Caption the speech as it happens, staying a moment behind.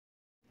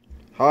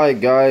Hi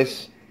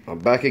guys, I'm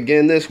back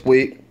again this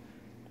week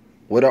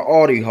with an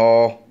Aldi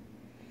haul.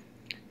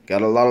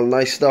 Got a lot of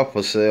nice stuff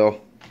for sale.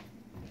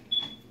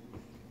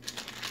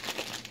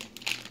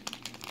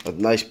 A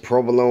nice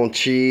provolone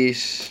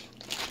cheese,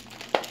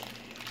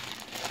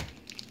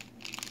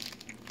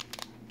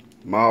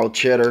 mild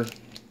cheddar,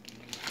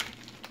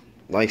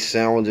 nice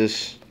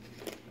sandwiches.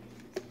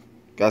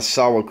 Got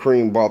sour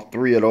cream, bought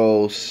 3 of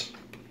those.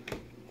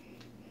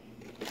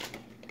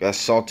 Got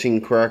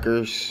saltine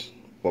crackers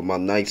for my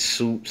nice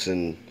soups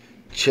and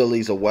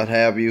chilies or what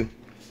have you.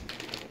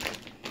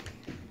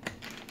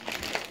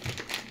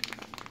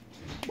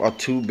 Bought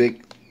 2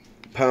 big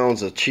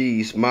pounds of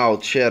cheese,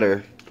 mild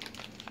cheddar.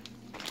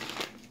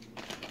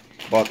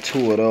 Bought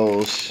 2 of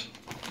those.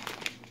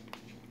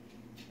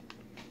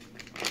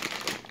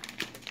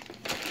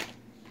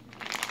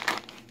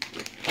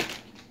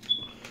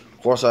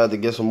 Of course, I had to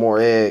get some more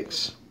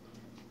eggs.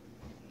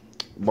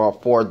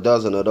 Bought 4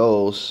 dozen of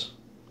those.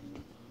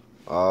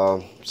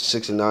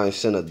 69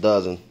 cents a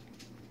dozen.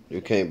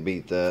 You can't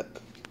beat that.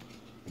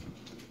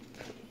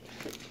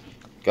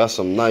 Got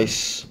some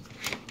nice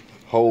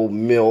whole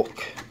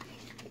milk.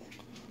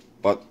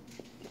 About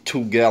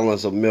 2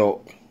 gallons of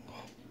milk.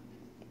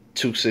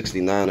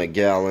 $2.69 a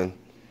gallon.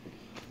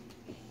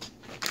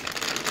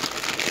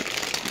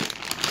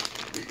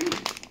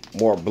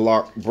 More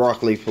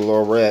broccoli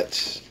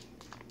florets.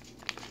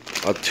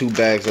 2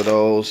 bags of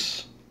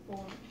those.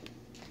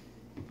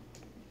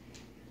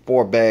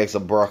 4 bags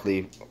of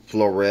broccoli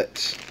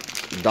florets,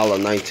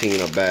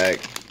 $1.19 a bag.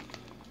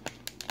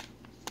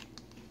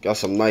 Got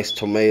some nice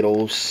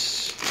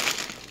tomatoes.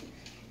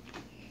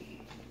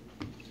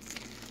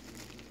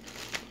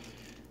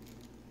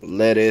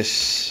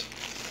 Lettuce.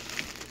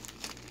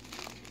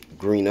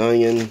 Green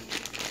onion.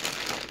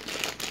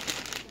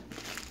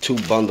 2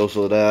 bundles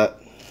of that.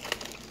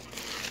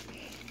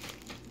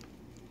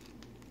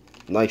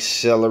 Nice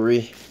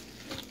celery.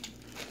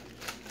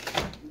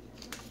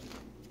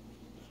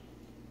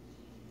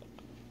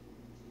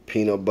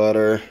 Peanut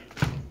butter,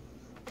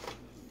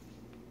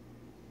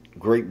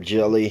 grape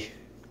jelly,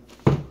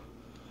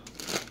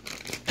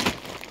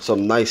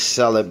 some nice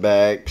salad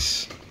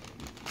bags,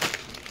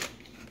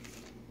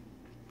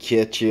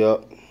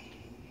 ketchup,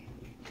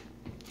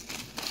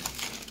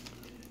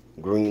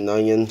 green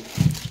onion.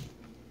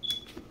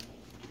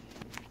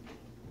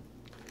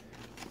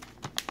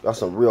 Got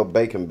some real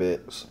bacon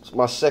bits. It's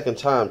my second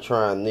time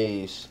trying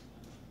these.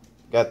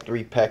 Got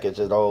 3 packages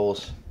of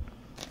those.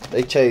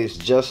 They taste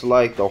just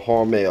like the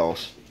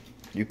Hormels.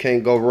 You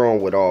can't go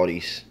wrong with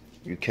Aldi's.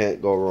 You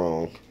can't go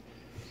wrong.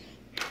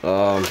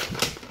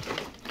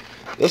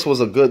 This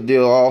was a good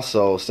deal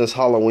also. Since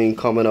Halloween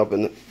coming up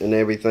and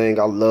everything,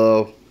 I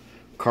love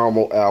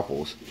caramel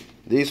apples.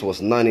 These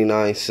was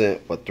 99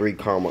 cents for 3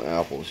 caramel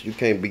apples. You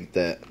can't beat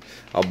that.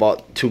 I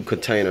bought 2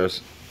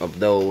 containers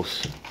of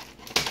those.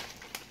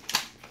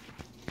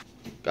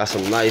 Got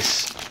some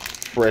nice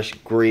fresh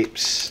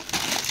grapes.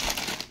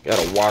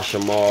 Gotta wash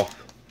them off.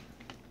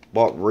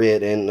 Bought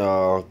red and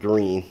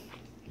green.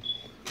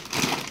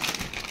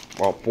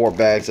 Bought 4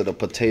 bags of the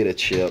potato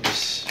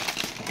chips.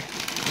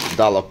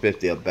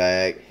 $1.50 a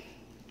bag.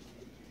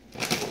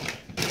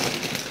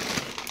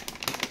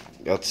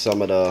 Got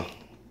some of the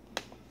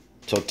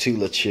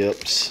tortilla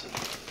chips.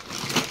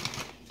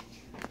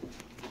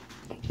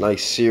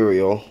 Nice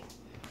cereal.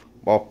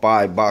 Bought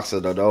 5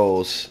 boxes of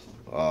those.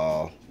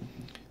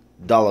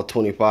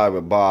 $1.25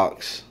 a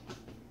box.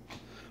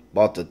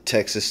 Bought the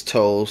Texas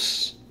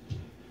toast.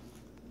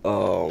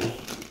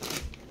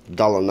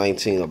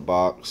 $1.19 a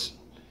box.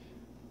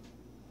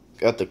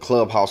 Got the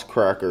Clubhouse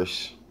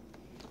crackers.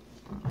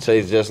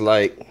 Tastes just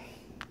like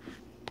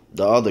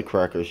the other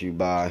crackers you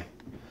buy.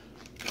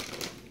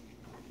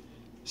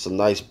 Some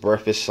nice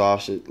breakfast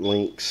sausage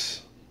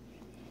links.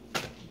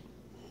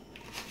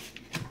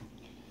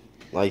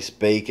 Nice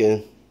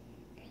bacon.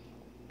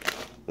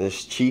 And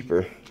it's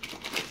cheaper.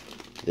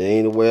 There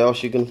ain't nowhere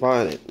else you can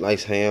find it.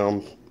 Nice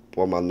ham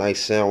for my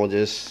nice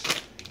sandwiches.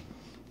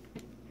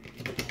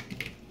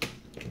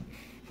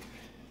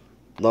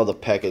 Another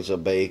package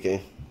of bacon.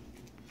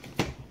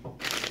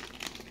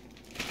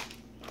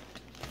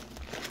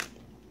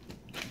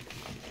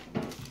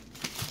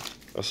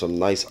 Got some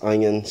nice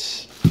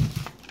onions.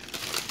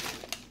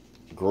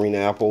 Green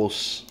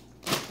apples.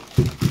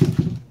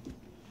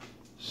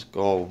 Let's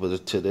go over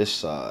to this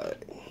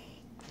side.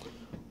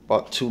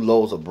 Bought 2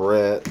 loaves of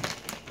bread.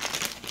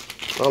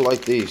 I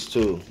like these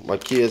too. My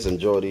kids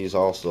enjoy these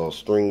also.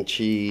 String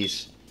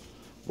cheese.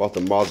 Bought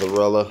the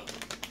mozzarella.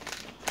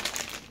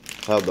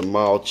 Have the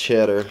mild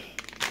cheddar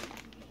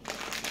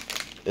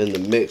in the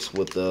mix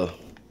with the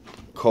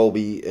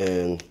Kobe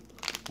and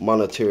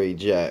Monterey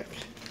Jack.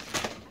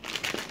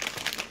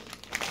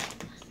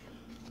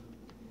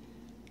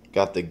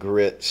 Got the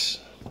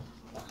grits.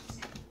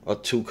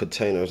 2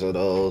 containers of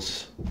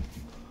those.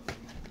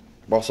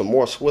 Bought some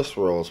more Swiss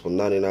rolls for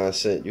 99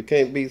 cents. You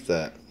can't beat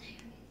that.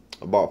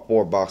 I bought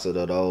 4 boxes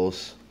of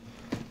those.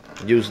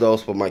 Use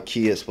those for my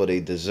kids for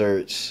their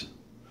desserts.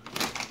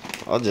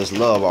 I just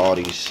love all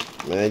these,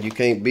 man. You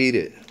can't beat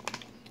it.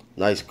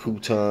 Nice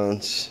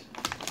croutons.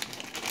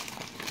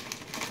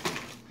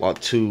 Bought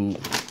 2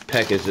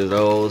 packages of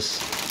those.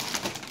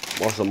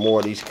 Want some more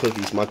of these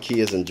cookies. My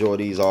kids enjoy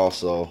these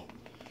also.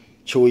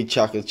 Chewy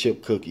chocolate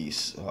chip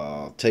cookies.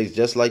 Taste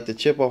just like the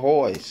Chip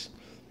Ahoy's,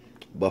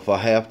 but for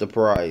half the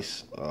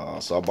price.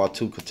 So I bought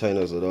 2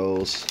 containers of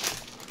those.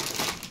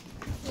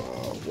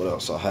 What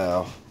else I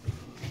have?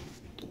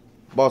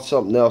 Bought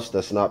something else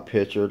that's not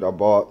pictured. I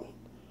bought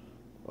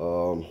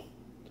 3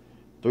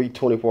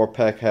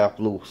 24-pack half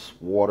loose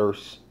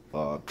waters.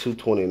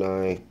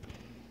 $2.29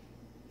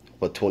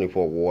 for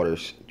 24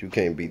 waters. You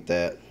can't beat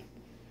that.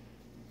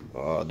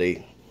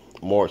 They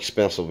more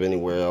expensive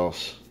anywhere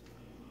else.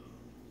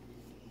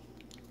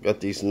 Got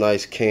these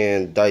nice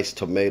canned diced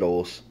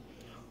tomatoes.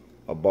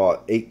 I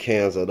bought 8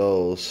 cans of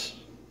those.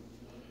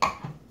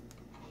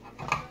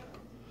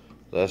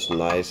 That's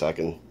nice. I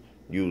can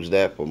use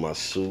that for my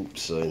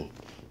soups and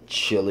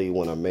chili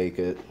when I make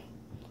it.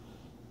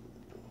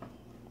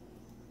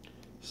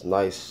 It's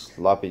nice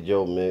sloppy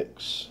Joe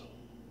mix.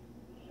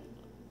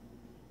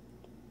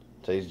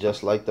 Tastes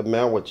just like the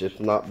Manwich,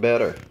 if not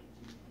better.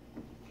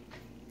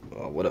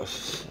 What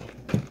else?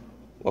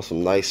 Want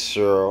some nice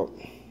syrup.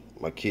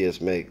 My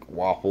kids make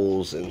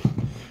waffles and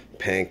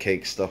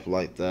pancakes, stuff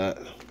like that.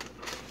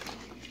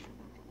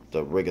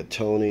 The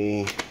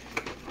rigatoni,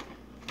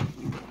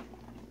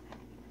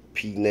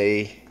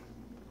 penne,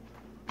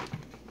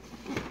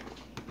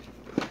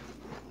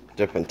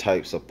 different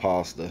types of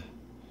pasta.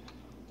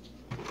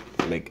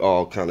 Make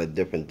all kind of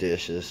different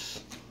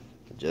dishes.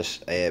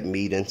 Just add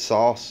meat and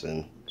sauce,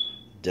 and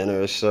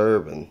dinner is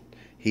served. And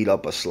heat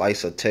up a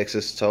slice of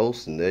Texas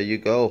toast, and there you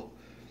go.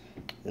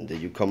 And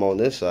then you come on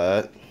this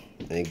side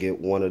and get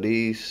one of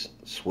these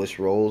Swiss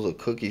rolls or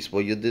cookies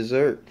for your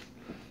dessert.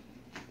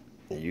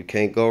 And you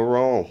can't go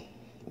wrong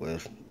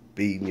with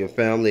feeding your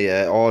family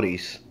at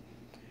Aldi's.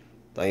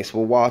 Thanks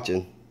for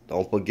watching.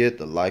 Don't forget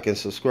to like and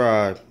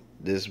subscribe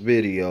this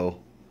video.